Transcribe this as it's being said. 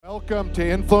Welcome to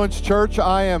Influence Church.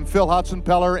 I am Phil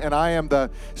Hotzenpeller, and I am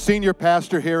the senior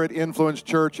pastor here at Influence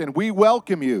Church, and we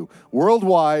welcome you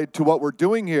worldwide to what we're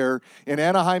doing here in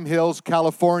Anaheim Hills,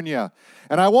 California.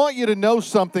 And I want you to know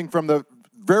something from the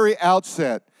very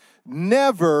outset.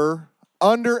 Never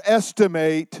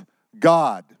underestimate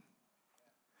God.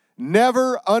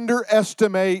 Never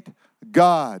underestimate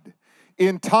God.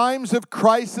 In times of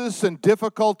crisis and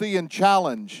difficulty and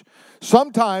challenge,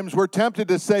 sometimes we're tempted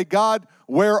to say, God,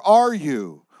 where are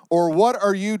you? Or what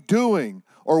are you doing?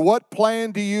 Or what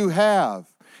plan do you have?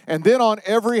 And then on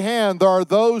every hand, there are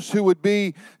those who would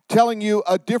be telling you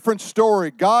a different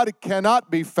story. God cannot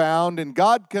be found and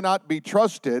God cannot be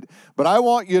trusted. But I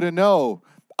want you to know,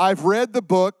 I've read the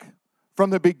book from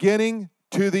the beginning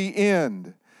to the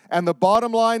end. And the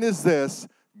bottom line is this: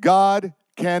 God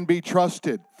can be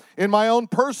trusted. In my own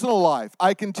personal life,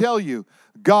 I can tell you,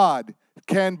 God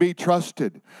can be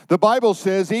trusted. The Bible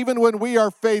says even when we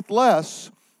are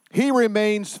faithless, He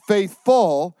remains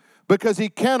faithful because He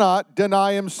cannot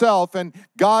deny Himself. And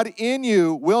God in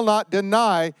you will not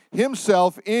deny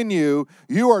Himself in you.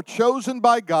 You are chosen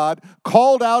by God,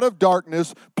 called out of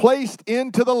darkness, placed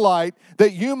into the light,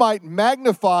 that you might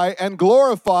magnify and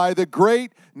glorify the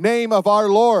great name of our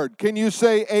Lord. Can you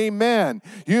say amen?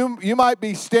 You might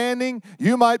be standing,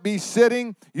 you might be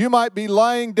sitting, you might be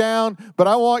lying down, but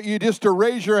I want you just to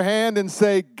raise your hand and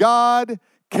say, God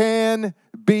can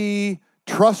be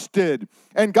trusted.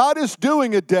 And God is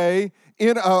doing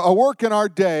a work in our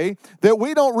day that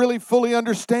we don't really fully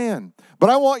understand. But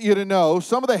I want you to know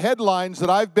some of the headlines that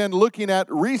I've been looking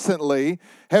at recently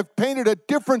have painted a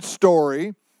different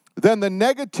story than the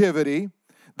negativity,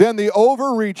 than the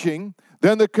overreaching,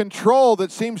 than the control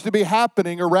that seems to be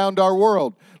happening around our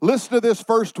world. Listen to this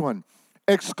first one.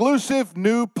 Exclusive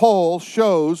new poll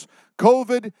shows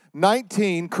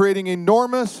COVID-19 creating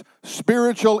enormous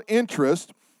spiritual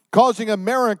interest, causing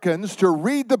Americans to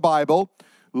read the Bible,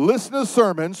 listen to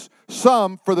sermons,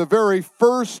 some for the very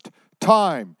first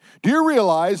time. Do you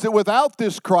realize that without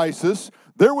this crisis,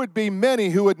 there would be many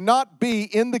who would not be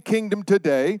in the kingdom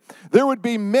today? There would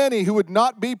be many who would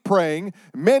not be praying,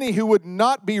 many who would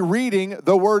not be reading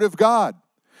the Word of God.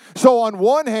 So on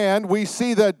one hand, we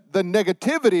see the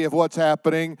negativity of what's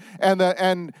happening and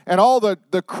all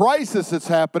the crisis that's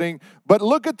happening, but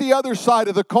look at the other side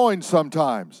of the coin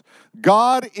sometimes.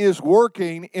 God is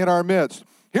working in our midst.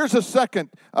 Here's a second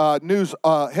news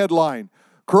headline.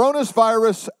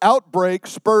 Coronavirus outbreak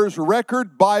spurs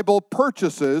record Bible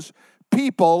purchases.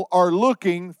 People are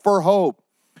looking for hope.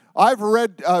 I've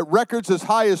read records as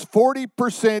high as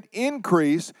 40%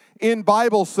 increase in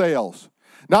Bible sales.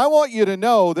 Now, I want you to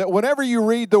know that whenever you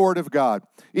read the Word of God,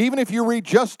 even if you read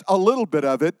just a little bit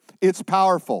of it, it's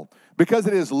powerful because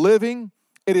it is living,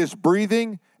 it is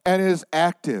breathing, and it is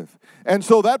active. And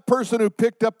so that person who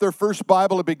picked up their first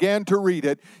Bible and began to read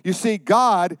it, you see,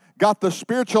 God got the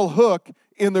spiritual hook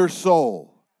in their soul.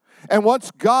 And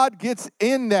once God gets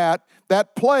in that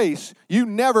place, you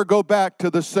never go back to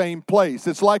the same place.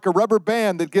 It's like a rubber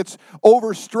band that gets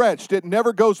overstretched. It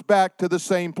never goes back to the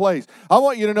same place. I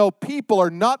want you to know people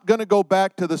are not going to go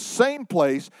back to the same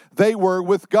place they were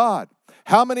with God.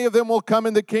 How many of them will come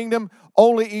in the kingdom?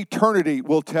 Only eternity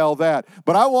will tell that.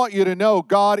 But I want you to know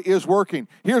God is working.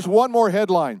 Here's one more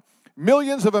headline.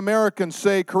 Millions of Americans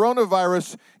say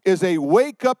coronavirus is a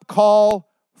wake-up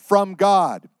call from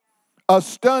God. A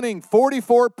stunning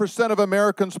 44% of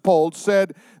Americans polled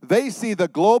said they see the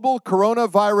global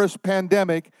coronavirus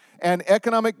pandemic and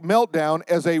economic meltdown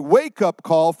as a wake-up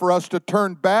call for us to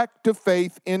turn back to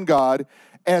faith in God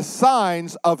as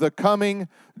signs of the coming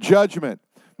judgment.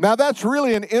 Now, that's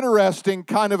really an interesting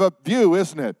kind of a view,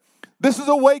 isn't it? This is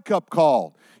a wake-up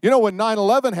call. You know, when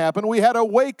 9/11 happened, we had a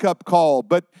wake-up call,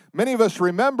 but many of us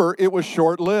remember it was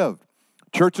short-lived.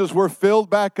 Churches were filled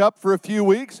back up for a few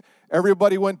weeks.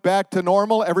 Everybody went back to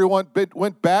normal. Everyone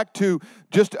went back to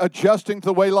just adjusting to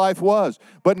the way life was.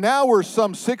 But now we're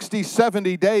some 60,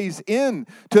 70 days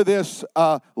into this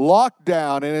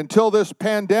lockdown and until this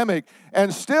pandemic,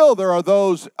 and still there are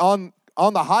those on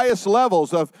the highest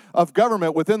levels of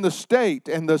government within the state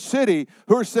and the city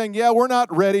who are saying, yeah, we're not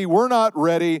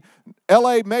ready.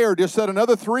 L.A. mayor just said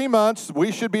another 3 months,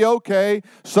 we should be okay.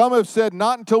 Some have said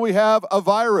not until we have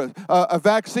a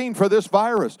vaccine for this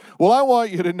virus. Well, I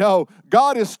want you to know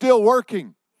God is still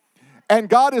working. And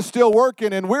God is still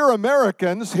working, and we're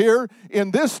Americans here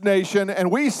in this nation,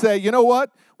 and we say, you know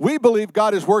what? We believe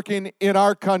God is working in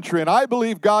our country, and I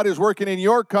believe God is working in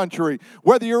your country.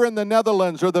 Whether you're in the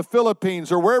Netherlands or the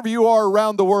Philippines or wherever you are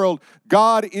around the world,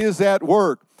 God is at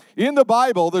work. In the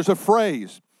Bible, there's a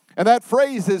phrase, and that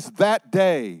phrase is that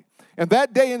day. And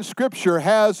that day in Scripture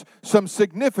has some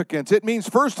significance. It means,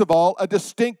 first of all, a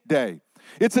distinct day.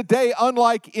 It's a day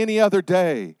unlike any other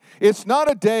day. It's not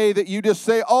a day that you just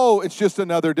say, oh, it's just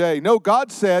another day. No,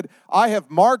 God said, I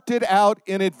have marked it out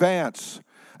in advance.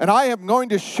 And I am going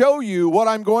to show you what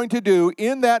I'm going to do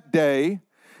in that day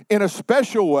in a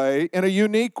special way, in a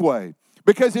unique way,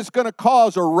 because it's going to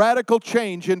cause a radical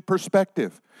change in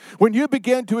perspective. When you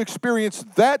begin to experience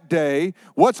that day,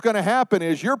 what's going to happen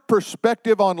is your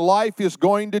perspective on life is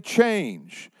going to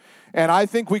change. And I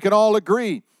think we can all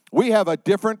agree we have a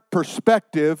different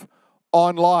perspective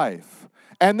on life.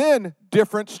 And then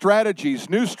different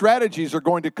strategies. New strategies are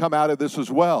going to come out of this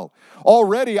as well.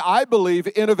 Already, I believe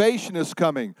innovation is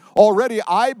coming. Already,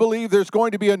 I believe there's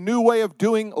going to be a new way of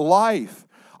doing life.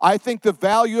 I think the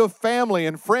value of family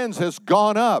and friends has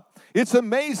gone up. It's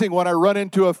amazing when I run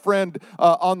into a friend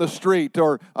on the street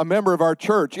or a member of our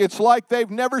church. It's like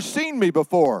they've never seen me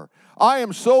before. I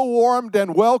am so warmed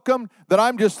and welcomed that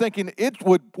I'm just thinking,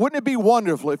 wouldn't it be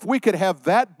wonderful if we could have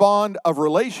that bond of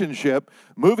relationship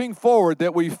moving forward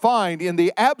that we find in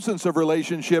the absence of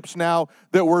relationships now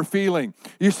that we're feeling.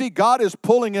 You see, God is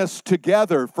pulling us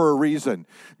together for a reason.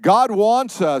 God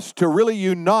wants us to really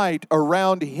unite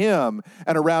around Him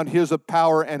and around His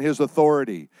power and His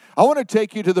authority. I want to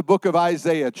take you to the book of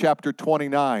Isaiah, chapter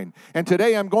 29. And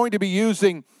today I'm going to be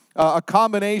using a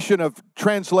combination of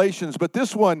translations, but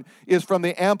this one is from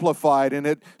the Amplified, and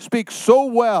it speaks so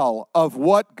well of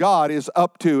what God is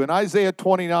up to. In Isaiah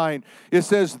 29, it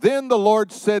says, "Then the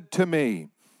Lord said to me,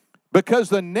 because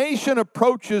the nation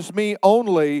approaches me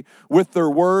only with their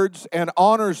words and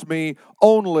honors me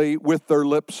only with their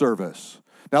lip service."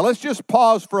 Now let's just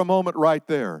pause for a moment right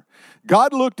there.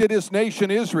 God looked at His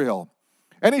nation Israel,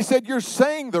 and He said, you're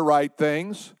saying the right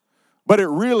things, but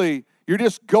you're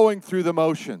just going through the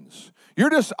motions.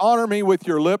 You're just honoring me with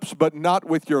your lips, but not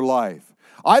with your life.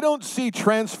 I don't see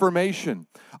transformation.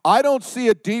 I don't see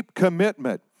a deep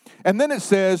commitment. And then it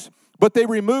says, but they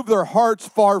remove their hearts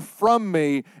far from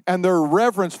me, and their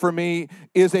reverence for me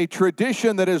is a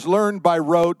tradition that is learned by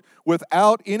rote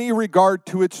without any regard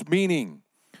to its meaning.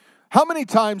 How many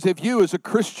times have you as a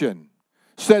Christian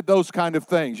said those kind of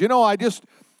things? You know,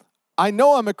 I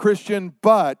know I'm a Christian,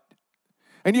 but...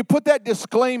 And you put that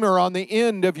disclaimer on the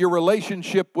end of your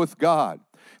relationship with God.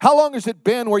 How long has it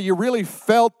been where you really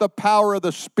felt the power of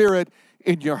the Spirit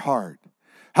in your heart?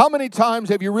 How many times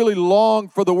have you really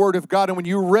longed for the Word of God, and when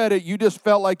you read it, you just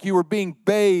felt like you were being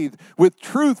bathed with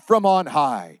truth from on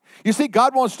high? You see,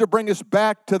 God wants to bring us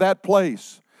back to that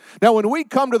place. Now, when we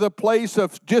come to the place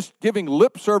of just giving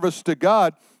lip service to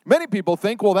God, many people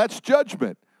think, well, that's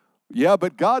judgment. Yeah,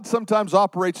 but God sometimes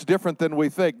operates different than we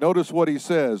think. Notice what He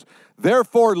says.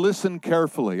 Therefore, listen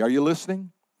carefully. Are you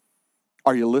listening?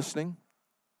 Are you listening?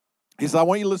 He says, I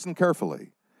want you to listen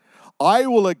carefully. I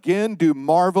will again do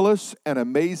marvelous and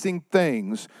amazing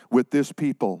things with this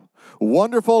people.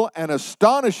 Wonderful and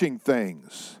astonishing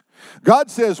things. God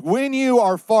says, when you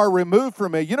are far removed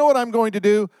from me, you know what I'm going to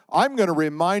do? I'm going to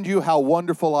remind you how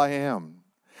wonderful I am.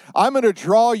 I'm going to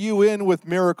draw you in with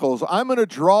miracles. I'm going to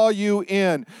draw you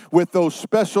in with those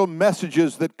special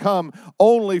messages that come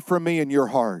only from me in your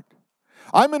heart.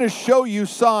 I'm going to show you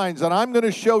signs, and I'm going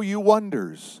to show you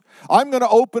wonders. I'm going to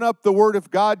open up the Word of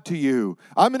God to you.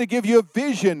 I'm going to give you a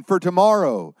vision for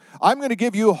tomorrow. I'm going to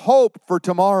give you hope for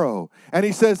tomorrow. And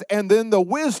He says, and then the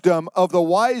wisdom of the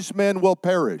wise men will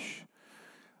perish.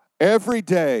 Every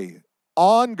day,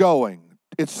 ongoing.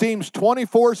 It seems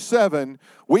 24/7,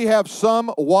 we have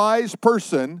some wise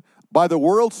person by the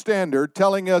world standard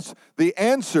telling us the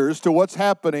answers to what's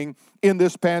happening in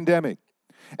this pandemic.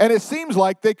 And it seems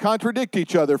like they contradict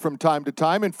each other from time to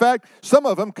time. In fact, some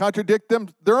of them contradict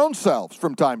their own selves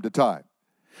from time to time.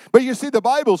 But you see, the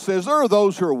Bible says there are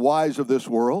those who are wise of this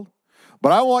world.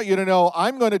 But I want you to know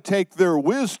I'm going to take their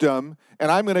wisdom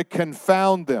and I'm going to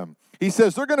confound them. He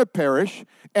says they're going to perish,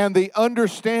 and the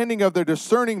understanding of the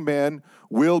discerning men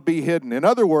will be hidden. In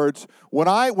other words,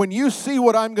 when you see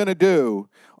what I'm going to do,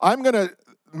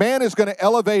 man is going to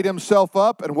elevate himself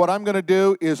up, and what I'm going to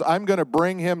do is I'm going to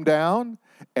bring him down,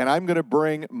 and I'm going to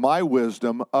bring my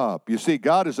wisdom up. You see,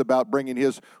 God is about bringing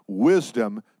His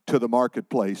wisdom to the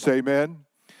marketplace. Amen?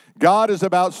 God is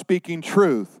about speaking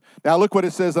truth. Now look what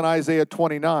it says in Isaiah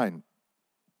 29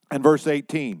 and verse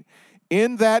 18.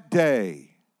 In that day,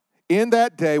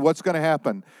 what's going to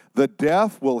happen? The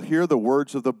deaf will hear the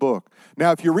words of the book.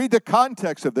 Now, if you read the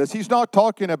context of this, He's not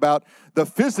talking about the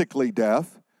physically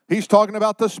deaf. He's talking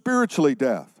about the spiritually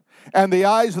deaf. And the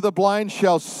eyes of the blind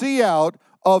shall see out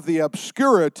of the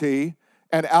obscurity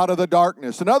and out of the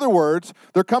darkness. In other words,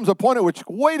 there comes a point at which,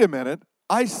 wait a minute,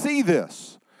 I see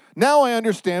this. Now I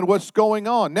understand what's going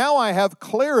on. Now I have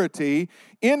clarity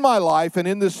in my life and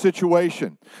in this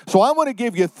situation. So I want to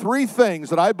give you 3 things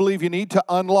that I believe you need to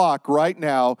unlock right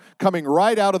now, coming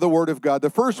right out of the Word of God. The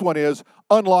first one is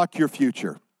unlock your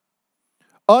future.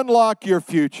 Unlock your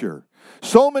future.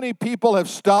 So many people have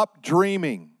stopped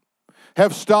dreaming,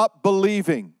 have stopped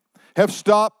believing, have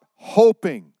stopped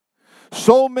hoping.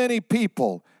 So many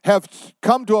people have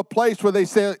come to a place where they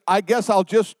say, I guess I'll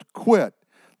just quit.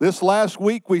 This last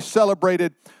week we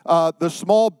celebrated the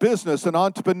small business and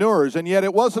entrepreneurs, and yet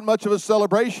it wasn't much of a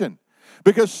celebration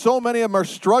because so many of them are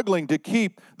struggling to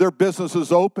keep their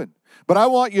businesses open. But I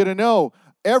want you to know,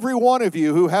 every one of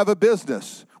you who have a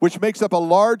business, which makes up a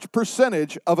large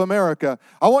percentage of America,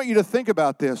 I want you to think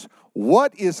about this.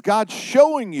 What is God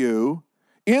showing you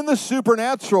in the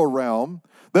supernatural realm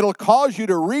that'll cause you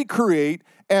to recreate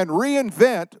and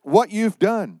reinvent what you've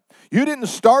done? You didn't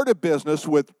start a business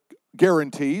with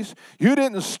guarantees. You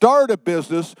didn't start a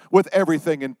business with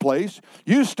everything in place.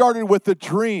 You started with a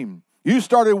dream. You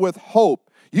started with hope.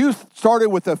 You started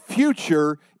with a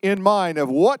future in mind of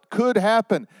what could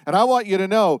happen. And I want you to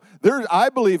know, I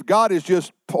believe God is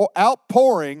just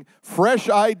outpouring fresh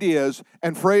ideas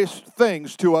and fresh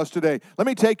things to us today. Let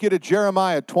me take you to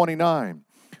Jeremiah 29.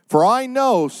 For I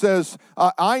know,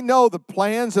 I know the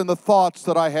plans and the thoughts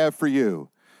that I have for you.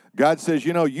 God says,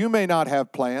 you may not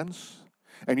have plans,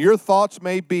 and your thoughts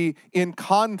may be in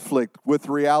conflict with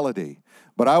reality.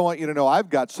 But I want you to know I've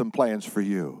got some plans for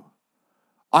you.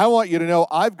 I want you to know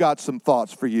I've got some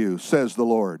thoughts for you, says the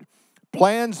Lord.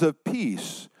 Plans of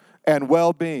peace and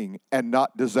well-being and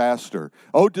not disaster.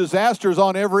 Oh, disaster's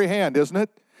on every hand, isn't it?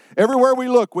 Everywhere we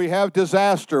look, we have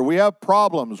disaster. We have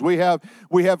problems. We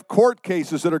have court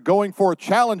cases that are going forth,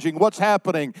 challenging what's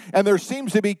happening. And there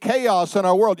seems to be chaos in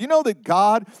our world. You know that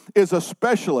God is a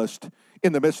specialist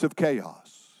in the midst of chaos.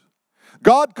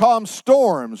 God calms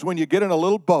storms when you get in a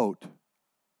little boat.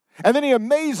 And then he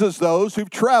amazes those who've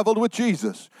traveled with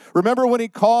Jesus. Remember when he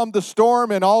calmed the storm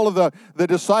and all of the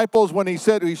disciples, when he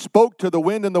spoke to the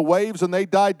wind and the waves and they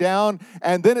died down,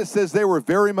 and then it says they were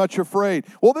very much afraid.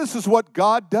 Well, this is what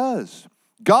God does.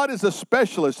 God is a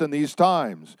specialist in these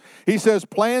times. He says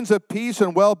plans of peace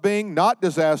and well-being, not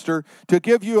disaster, to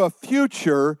give you a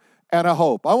future and a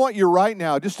hope. I want you right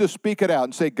now just to speak it out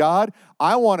and say, God,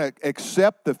 I want to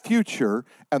accept the future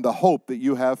and the hope that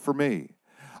you have for me.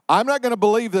 I'm not going to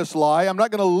believe this lie. I'm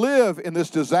not going to live in this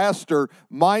disaster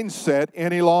mindset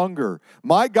any longer.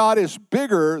 My God is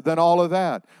bigger than all of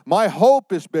that. My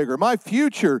hope is bigger. My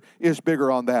future is bigger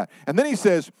on that. And then he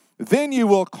says, then you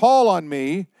will call on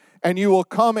me and you will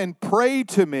come and pray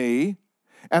to me,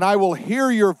 and I will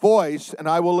hear your voice and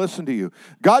I will listen to you.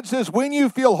 God says, when you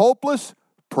feel hopeless,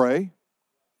 pray.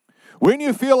 When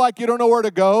you feel like you don't know where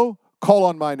to go, call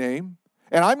on my name,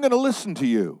 and I'm going to listen to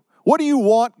you. What do you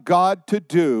want God to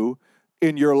do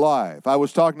in your life? I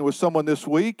was talking with someone this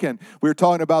week, and we were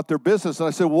talking about their business, and I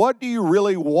said, what do you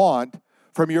really want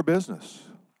from your business?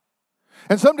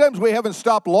 And sometimes we haven't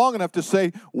stopped long enough to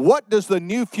say, what does the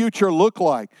new future look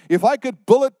like? If I could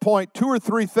bullet point 2 or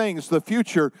 3 things, the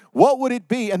future, what would it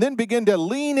be? And then begin to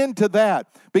lean into that.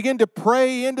 Begin to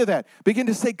pray into that. Begin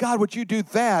to say, God, would you do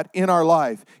that in our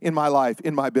life, in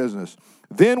my business?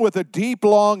 Then with a deep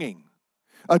longing,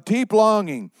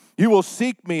 you will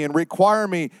seek me and require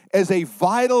me as a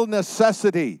vital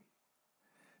necessity.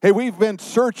 Hey, we've been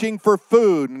searching for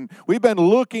food, and we've been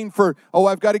looking for,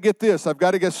 I've got to get this. I've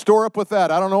got to store up with that.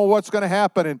 I don't know what's going to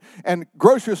happen. And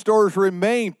grocery stores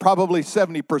remain probably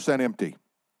 70% empty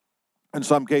in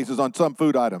some cases on some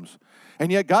food items.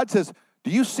 And yet God says,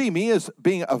 do you see me as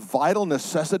being a vital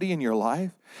necessity in your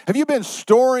life? Have you been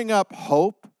storing up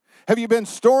hope? Have you been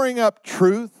storing up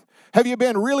truth? Have you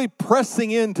been really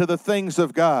pressing into the things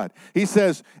of God? He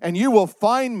says, and you will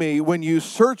find me when you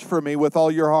search for me with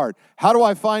all your heart. How do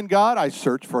I find God? I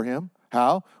search for him.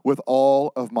 How? With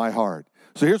all of my heart.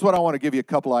 So here's what I want to give you a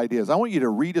couple ideas. I want you to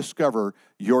rediscover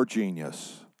your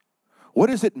genius. What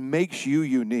is it makes you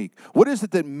unique? What is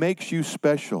it that makes you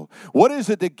special? What is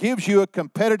it that gives you a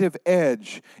competitive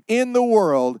edge in the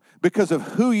world because of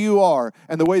who you are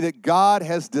and the way that God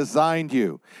has designed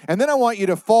you? And then I want you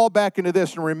to fall back into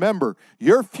this and remember,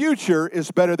 your future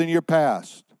is better than your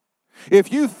past.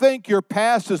 If you think your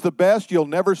past is the best, you'll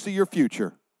never see your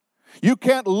future. You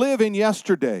can't live in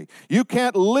yesterday. You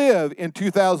can't live in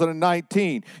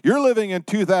 2019. You're living in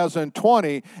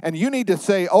 2020, and you need to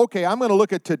say, okay, I'm going to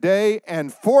look at today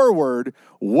and forward.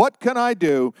 What can I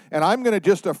do? And I'm going to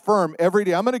just affirm every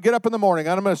day. I'm going to get up in the morning,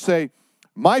 and I'm going to say,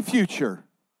 my future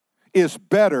is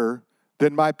better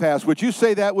than my past. Would you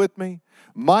say that with me?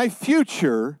 My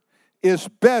future is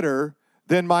better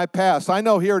than my past. I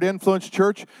know here at Influence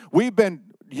Church, we've been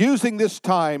using this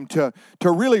time to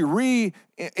really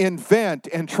reinvent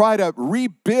and try to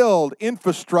rebuild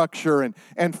infrastructure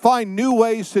and find new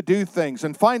ways to do things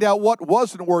and find out what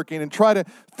wasn't working and try to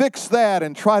fix that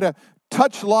and try to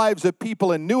touch lives of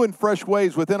people in new and fresh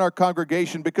ways within our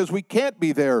congregation, because we can't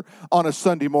be there on a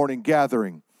Sunday morning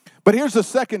gathering. But here's the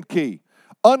second key.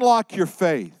 Unlock your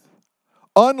faith.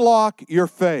 Unlock your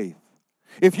faith.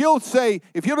 If you'll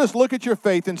just look at your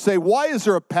faith and say, why is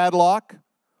there a padlock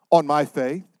on my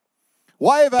faith?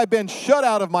 Why have I been shut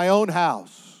out of my own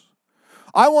house?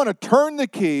 I want to turn the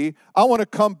key. I want to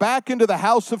come back into the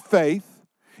house of faith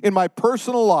in my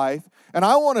personal life, and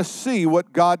I want to see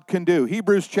what God can do.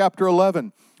 Hebrews chapter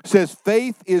 11 says,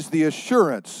 faith is the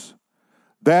assurance,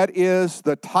 that is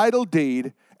the title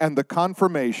deed and the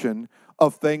confirmation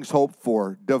of things hoped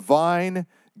for. Divine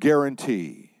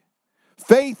guarantee.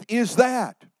 Faith is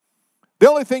that. The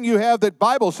only thing you have that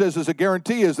Bible says is a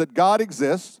guarantee is that God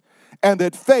exists and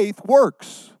that faith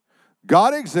works.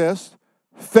 God exists,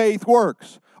 faith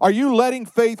works. Are you letting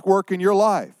faith work in your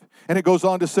life? And it goes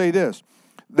on to say this,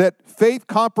 that faith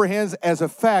comprehends as a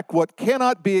fact what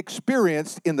cannot be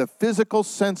experienced in the physical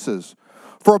senses.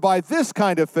 For by this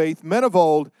kind of faith, men of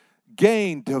old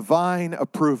gained divine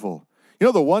approval. You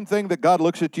know, the one thing that God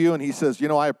looks at you and he says,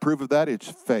 I approve of that, it's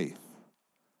faith.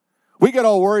 We get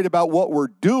all worried about what we're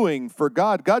doing for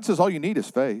God. God says all you need is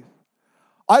faith.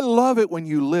 I love it when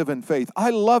you live in faith.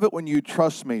 I love it when you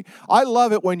trust me. I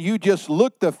love it when you just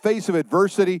look the face of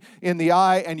adversity in the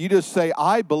eye and you just say,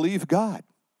 I believe God.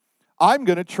 I'm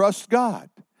going to trust God.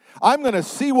 I'm going to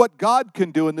see what God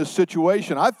can do in this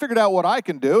situation. I've figured out what I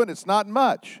can do, and it's not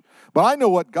much. But I know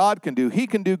what God can do. He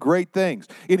can do great things.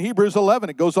 In Hebrews 11,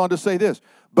 it goes on to say this,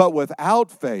 but without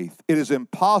faith, it is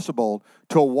impossible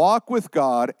to walk with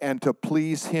God and to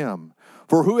please Him.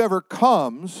 For whoever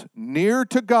comes near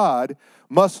to God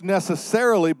must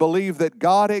necessarily believe that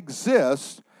God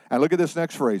exists. And look at this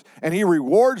next phrase. And He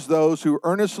rewards those who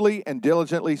earnestly and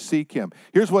diligently seek Him.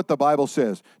 Here's what the Bible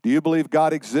says. Do you believe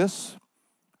God exists?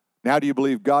 Now do you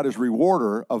believe God is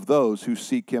rewarder of those who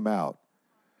seek Him out?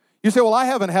 You say, well, I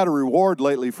haven't had a reward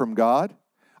lately from God.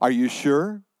 Are you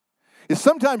sure?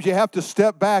 Sometimes you have to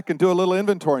step back and do a little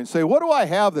inventory and say, what do I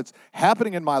have that's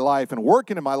happening in my life and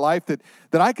working in my life that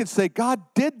I could say, God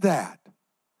did that?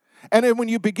 And then when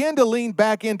you begin to lean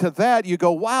back into that, you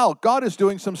go, wow, God is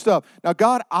doing some stuff. Now,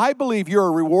 God, I believe you're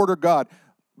a rewarder, God,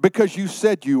 because you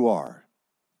said you are.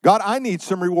 God, I need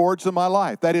some rewards in my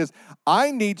life. That is,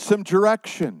 I need some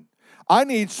direction. I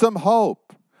need some hope.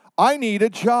 I need a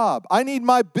job. I need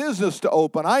my business to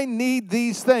open. I need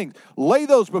these things. Lay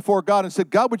those before God and say,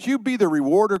 God, would you be the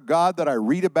rewarder, God, that I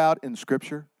read about in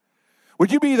Scripture?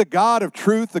 Would you be the God of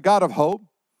truth, the God of hope?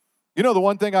 You know, the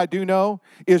one thing I do know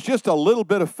is just a little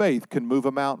bit of faith can move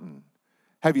a mountain.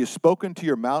 Have you spoken to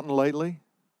your mountain lately?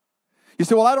 You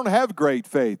say, well, I don't have great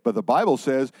faith, but the Bible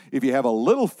says if you have a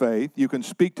little faith, you can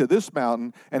speak to this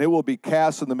mountain and it will be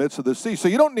cast in the midst of the sea. So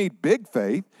you don't need big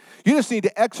faith. You just need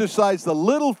to exercise the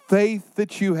little faith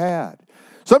that you had.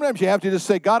 Sometimes you have to just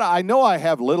say, God, I know I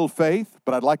have little faith,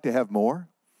 but I'd like to have more.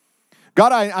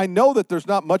 God, I know that there's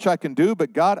not much I can do,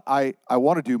 but God, I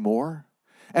want to do more.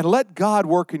 And let God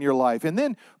work in your life. And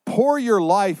then pour your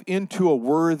life into a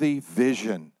worthy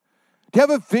vision. Do you have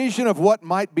a vision of what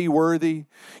might be worthy?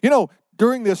 You know,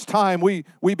 during this time, we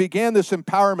began this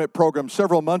empowerment program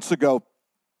several months ago.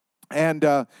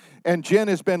 And Jen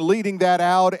has been leading that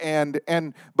out,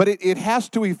 but it has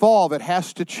to evolve. It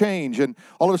has to change. And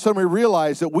all of a sudden we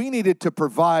realized that we needed to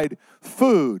provide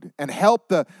food and help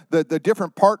the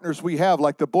different partners we have,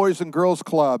 like the Boys and Girls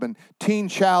Club and Teen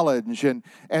Challenge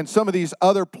and some of these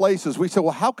other places. We said,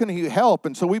 well, how can he help?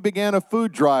 And so we began a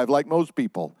food drive like most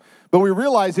people. But we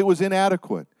realized it was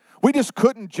inadequate. We just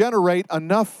couldn't generate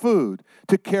enough food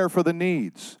to care for the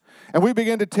needs. And we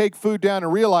began to take food down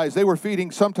and realize they were feeding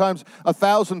sometimes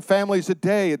 1,000 families a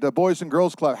day at the Boys and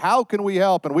Girls Club. How can we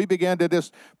help? And we began to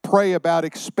just pray about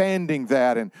expanding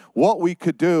that and what we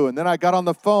could do. And then I got on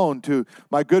the phone to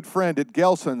my good friend at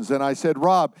Gelson's and I said,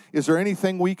 Rob, is there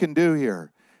anything we can do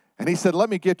here? And he said, let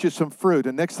me get you some fruit.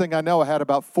 And next thing I know, I had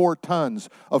about 4 tons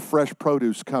of fresh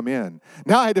produce come in.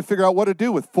 Now I had to figure out what to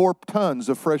do with 4 tons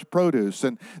of fresh produce.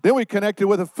 And then we connected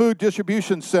with a food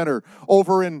distribution center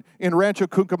over in Rancho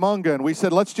Cucamonga. And we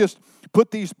said, let's just put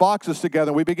these boxes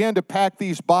together. We began to pack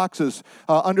these boxes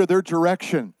under their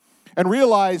direction and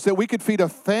realized that we could feed a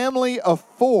family of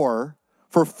 4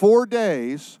 for 4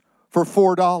 days for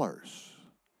 $4.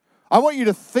 I want you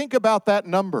to think about that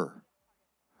number.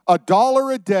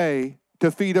 $1 a day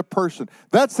to feed a person.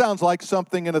 That sounds like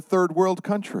something in a third world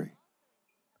country.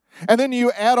 And then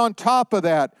you add on top of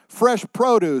that fresh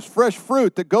produce, fresh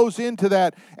fruit that goes into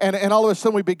that. And all of a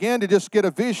sudden we began to just get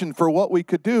a vision for what we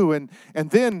could do. And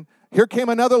then here came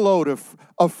another load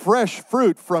of fresh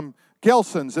fruit from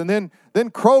Gelson's. And then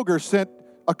Kroger sent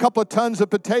a couple of tons of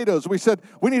potatoes. We said,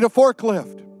 we need a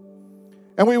forklift.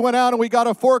 And we went out and we got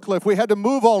a forklift. We had to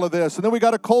move all of this. And then we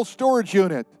got a cold storage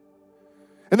unit.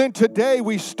 And then today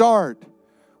we start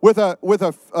with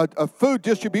a food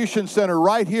distribution center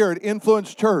right here at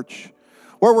Influence Church,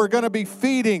 where we're going to be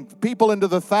feeding people into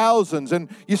the thousands. And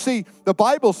you see, the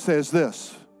Bible says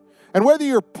this, and whether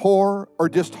you're poor or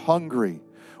just hungry,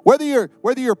 whether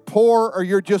you're poor or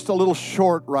you're just a little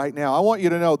short right now, I want you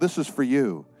to know this is for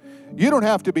you. You don't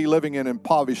have to be living an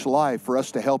impoverished life for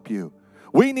us to help you.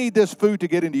 We need this food to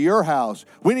get into your house.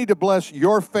 We need to bless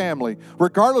your family,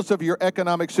 regardless of your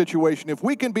economic situation. If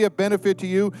we can be a benefit to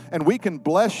you and we can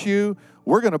bless you,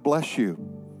 we're going to bless you.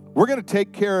 We're going to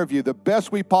take care of you the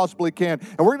best we possibly can.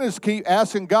 And we're going to just keep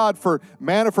asking God for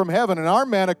manna from heaven. And our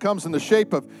manna comes in the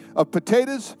shape of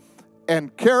potatoes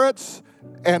and carrots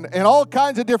and all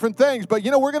kinds of different things. But,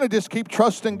 we're going to just keep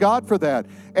trusting God for that.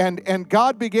 And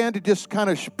God began to just kind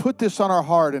of put this on our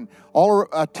heart. And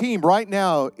a team right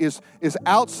now is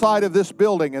outside of this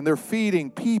building, and they're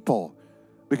feeding people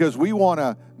because we want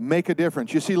to make a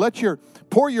difference. You see,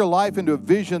 pour your life into a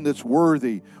vision that's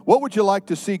worthy. What would you like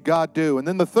to see God do? And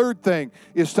then the third thing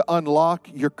is to unlock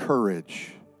your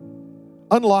courage.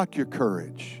 Unlock your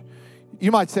courage.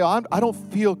 You might say, I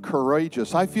don't feel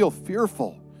courageous. I feel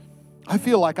fearful. I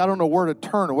feel like I don't know where to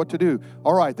turn or what to do.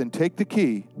 All right, then take the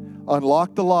key,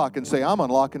 unlock the lock, and say, I'm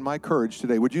unlocking my courage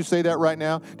today. Would you say that right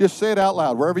now? Just say it out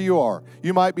loud, wherever you are.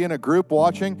 You might be in a group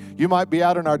watching. You might be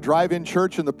out in our drive-in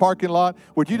church in the parking lot.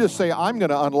 Would you just say, I'm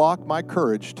going to unlock my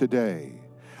courage today?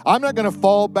 I'm not going to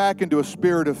fall back into a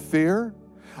spirit of fear.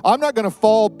 I'm not going to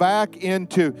fall back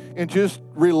into just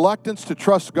reluctance to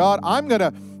trust God. I'm going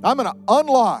to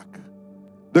unlock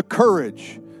the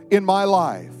courage in my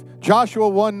life. Joshua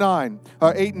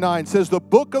 8:9 says, the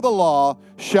book of the law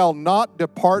shall not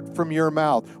depart from your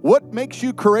mouth. What makes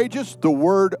you courageous? The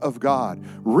word of God.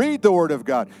 Read the word of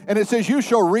God. And it says, you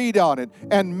shall read on it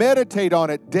and meditate on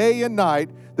it day and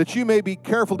night, that you may be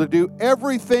careful to do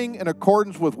everything in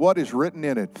accordance with what is written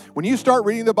in it. When you start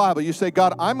reading the Bible, you say,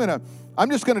 God, I'm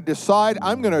just going to decide,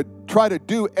 I'm going to try to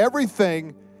do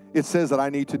everything it says that I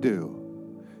need to do.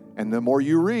 And the more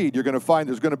you read, you're going to find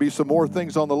there's going to be some more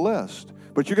things on the list.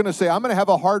 But you're going to say, I'm going to have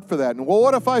a heart for that. And well,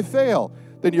 what if I fail?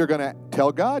 Then you're going to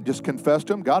tell God, just confess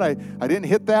to Him, God, I didn't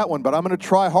hit that one, but I'm going to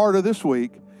try harder this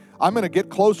week. I'm going to get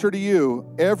closer to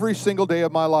you every single day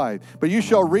of my life. But you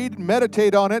shall read and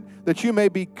meditate on it, that you may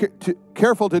be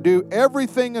careful to do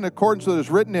everything in accordance with what is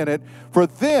written in it. For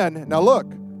then, now look,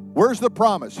 where's the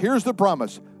promise? Here's the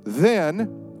promise. Then,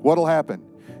 what will happen?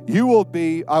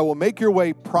 I will make your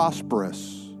way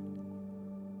prosperous.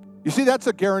 You see, that's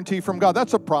a guarantee from God.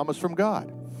 That's a promise from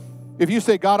God. If you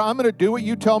say, God, I'm going to do what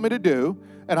you tell me to do,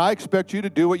 and I expect you to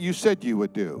do what you said you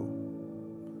would do.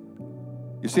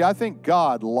 You see, I think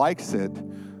God likes it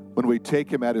when we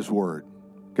take Him at His word.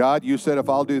 God, you said if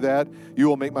I'll do that, you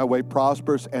will make my way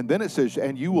prosperous. And then it says,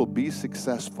 and you will be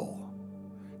successful.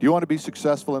 Do you want to be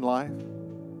successful in life?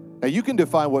 Now, you can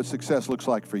define what success looks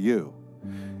like for you.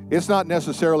 It's not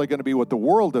necessarily going to be what the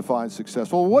world defines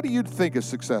successful. What do you think is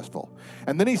successful?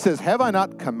 And then He says, have I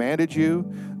not commanded you?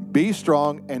 Be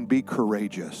strong and be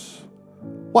courageous.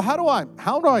 Well, how do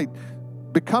I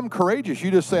become courageous?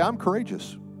 You just say, I'm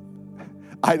courageous.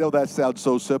 I know that sounds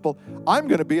so simple. I'm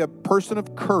going to be a person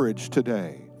of courage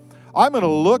today. I'm going to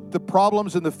look the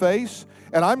problems in the face,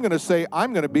 and I'm going to say,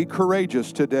 I'm going to be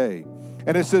courageous today.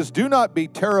 And it says, do not be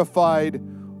terrified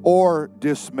or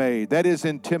dismayed. That is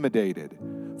intimidated.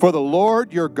 For the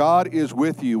Lord your God is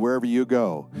with you wherever you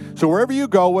go. So wherever you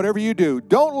go, whatever you do,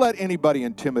 don't let anybody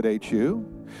intimidate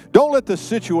you. Don't let the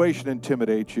situation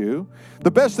intimidate you. The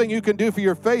best thing you can do for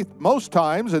your faith most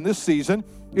times in this season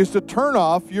is to turn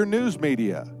off your news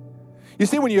media. You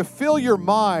see, when you fill your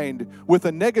mind with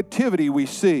the negativity we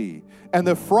see and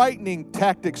the frightening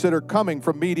tactics that are coming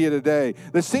from media today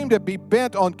that seem to be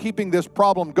bent on keeping this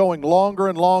problem going longer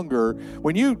and longer,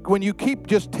 when you keep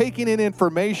just taking in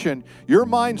information, your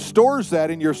mind stores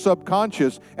that in your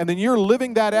subconscious, and then you're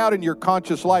living that out in your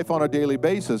conscious life on a daily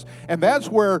basis. And that's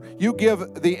where you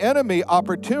give the enemy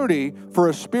opportunity for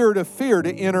a spirit of fear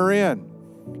to enter in.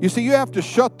 You see, you have to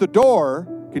shut the door.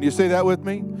 Can you say that with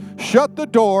me? Shut the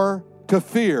door to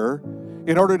fear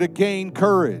in order to gain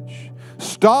courage.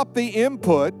 Stop the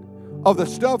input of the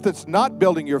stuff that's not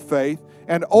building your faith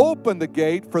and open the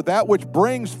gate for that which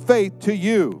brings faith to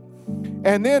you.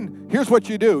 And then here's what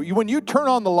you do. When you turn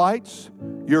on the lights,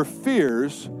 your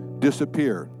fears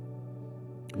disappear.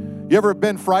 You ever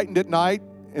been frightened at night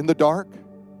in the dark?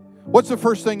 What's the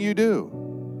first thing you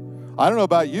do? I don't know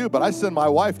about you, but I send my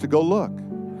wife to go look.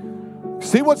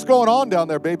 See what's going on down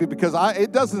there, baby, because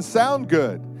it doesn't sound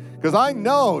good. Because I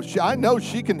know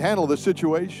she can handle the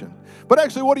situation. But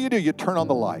actually, what do? You turn on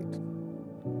the light.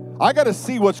 I got to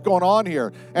see what's going on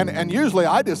here. And usually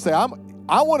I just say,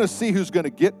 I want to see who's going to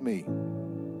get me.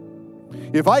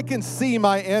 If I can see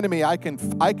my enemy, I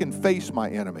can face my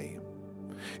enemy.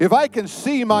 If I can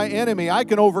see my enemy, I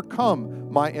can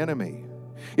overcome my enemy.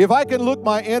 If I can look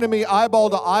my enemy eyeball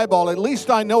to eyeball, at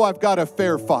least I know I've got a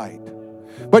fair fight.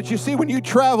 But you see, when you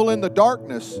travel in the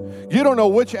darkness, you don't know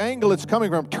which angle it's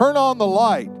coming from. Turn on the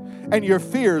light, and your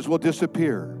fears will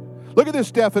disappear. Look at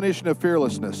this definition of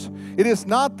fearlessness. It is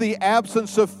not the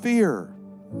absence of fear.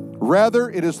 Rather,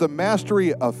 it is the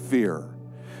mastery of fear.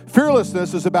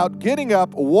 Fearlessness is about getting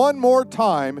up one more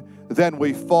time than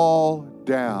we fall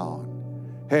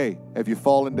down. Hey, have you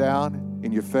fallen down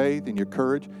in your faith, in your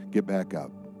courage? Get back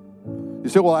up. You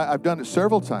say, well, I've done it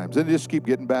several times, and just keep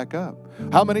getting back up.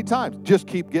 How many times? Just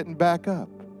keep getting back up.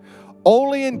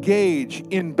 Only engage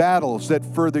in battles that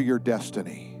further your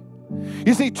destiny.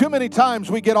 You see, too many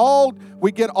times we get all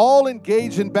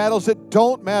engaged in battles that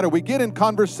don't matter. We get in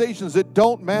conversations that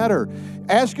don't matter.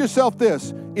 Ask yourself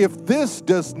this: if this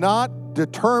does not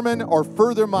determine or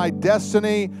further my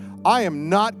destiny, I am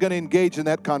not going to engage in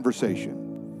that conversation.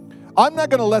 I'm not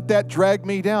going to let that drag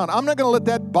me down. I'm not going to let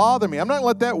that bother me. I'm not going to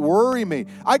let that worry me.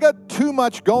 I got too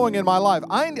much going in my life.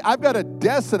 I've got a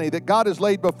destiny that God has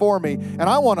laid before me, and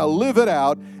I want to live it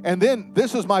out. And then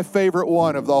this is my favorite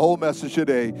one of the whole message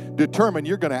today. Determine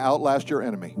you're going to outlast your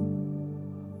enemy.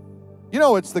 You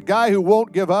know, it's the guy who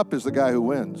won't give up is the guy who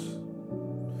wins.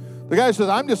 The guy who says,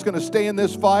 I'm just going to stay in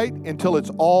this fight until it's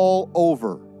all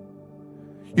over.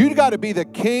 You got to be the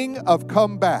king of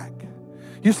comeback.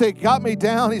 You say, got me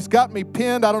down, he's got me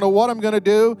pinned, I don't know what I'm going to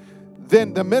do.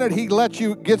 Then the minute he lets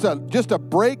you, just a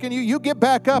break in you, you get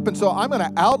back up. And so I'm going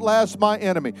to outlast my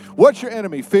enemy. What's your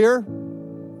enemy? Fear?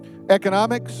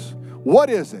 Economics? What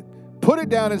is it? Put it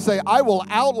down and say, I will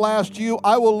outlast you,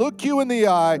 I will look you in the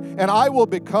eye, and I will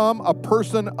become a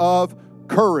person of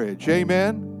courage.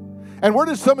 Amen? And where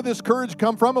does some of this courage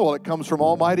come from? Well, it comes from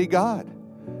Almighty God.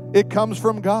 It comes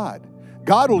from God.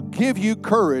 God will give you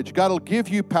courage. God will give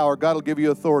you power. God will give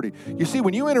you authority. You see,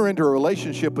 when you enter into a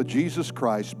relationship with Jesus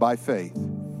Christ by faith,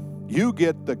 you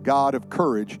get the God of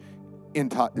courage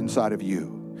inside of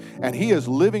you. And He is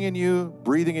living in you,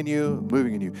 breathing in you,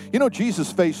 moving in you. You know,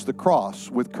 Jesus faced the cross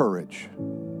with courage.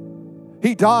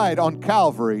 He died on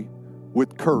Calvary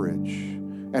with courage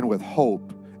and with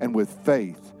hope and with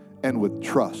faith and with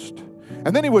trust.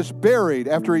 And then He was buried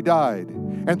after He died.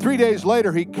 And 3 days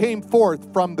later, He came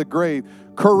forth from the grave,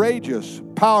 courageous,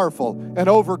 powerful, and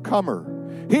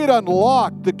overcomer. He had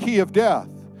unlocked the key of death.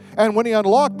 And when He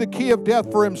unlocked the key of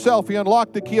death for Himself, He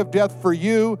unlocked the key of death for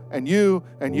you and you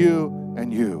and you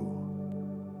and you.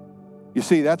 You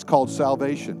see, that's called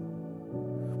salvation.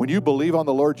 When you believe on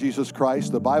the Lord Jesus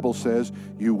Christ, the Bible says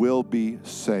you will be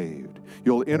saved.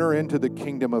 You'll enter into the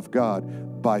kingdom of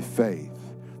God by faith.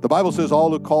 The Bible says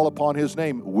all who call upon His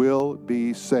name will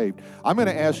be saved. I'm going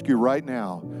to ask you right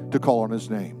now to call on His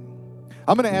name.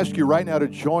 I'm going to ask you right now to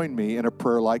join me in a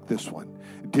prayer like this one.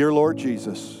 Dear Lord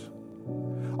Jesus,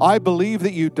 I believe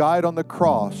that You died on the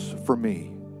cross for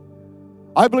me.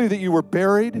 I believe that You were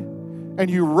buried and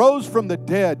You rose from the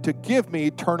dead to give me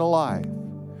eternal life.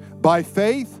 By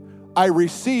faith, I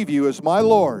receive You as my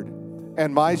Lord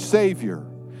and my Savior.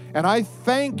 And I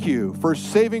thank You for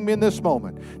saving me in this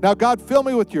moment. Now, God, fill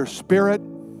me with Your Spirit.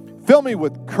 Fill me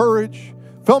with courage.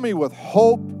 Fill me with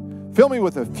hope. Fill me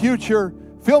with a future.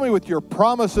 Fill me with Your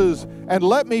promises. And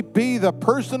let me be the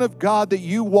person of God that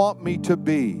You want me to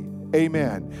be.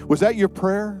 Amen. Was that your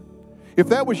prayer? If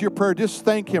that was your prayer, just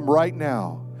thank Him right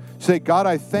now. Say, God,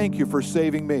 I thank You for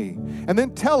saving me. And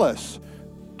then tell us.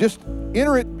 Just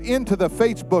enter it into the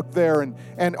Facebook there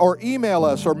or email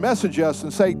us or message us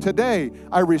and say, today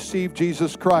I received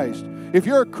Jesus Christ. If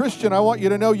you're a Christian, I want you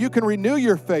to know you can renew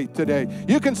your faith today.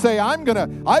 You can say,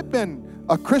 I've been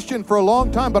a Christian for a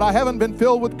long time, but I haven't been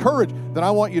filled with courage. Then I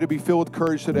want you to be filled with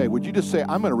courage today. Would you just say,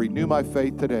 I'm going to renew my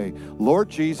faith today. Lord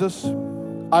Jesus,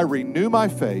 I renew my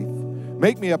faith.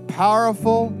 Make me a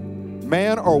powerful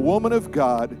man or woman of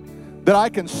God that I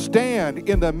can stand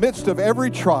in the midst of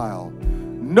every trial,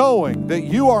 knowing that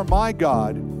You are my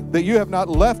God, that You have not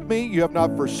left me, You have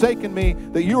not forsaken me,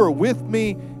 that You are with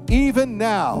me even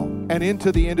now and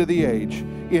into the end of the age,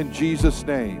 in Jesus'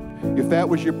 name. If that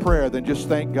was your prayer, then just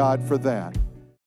thank God for that.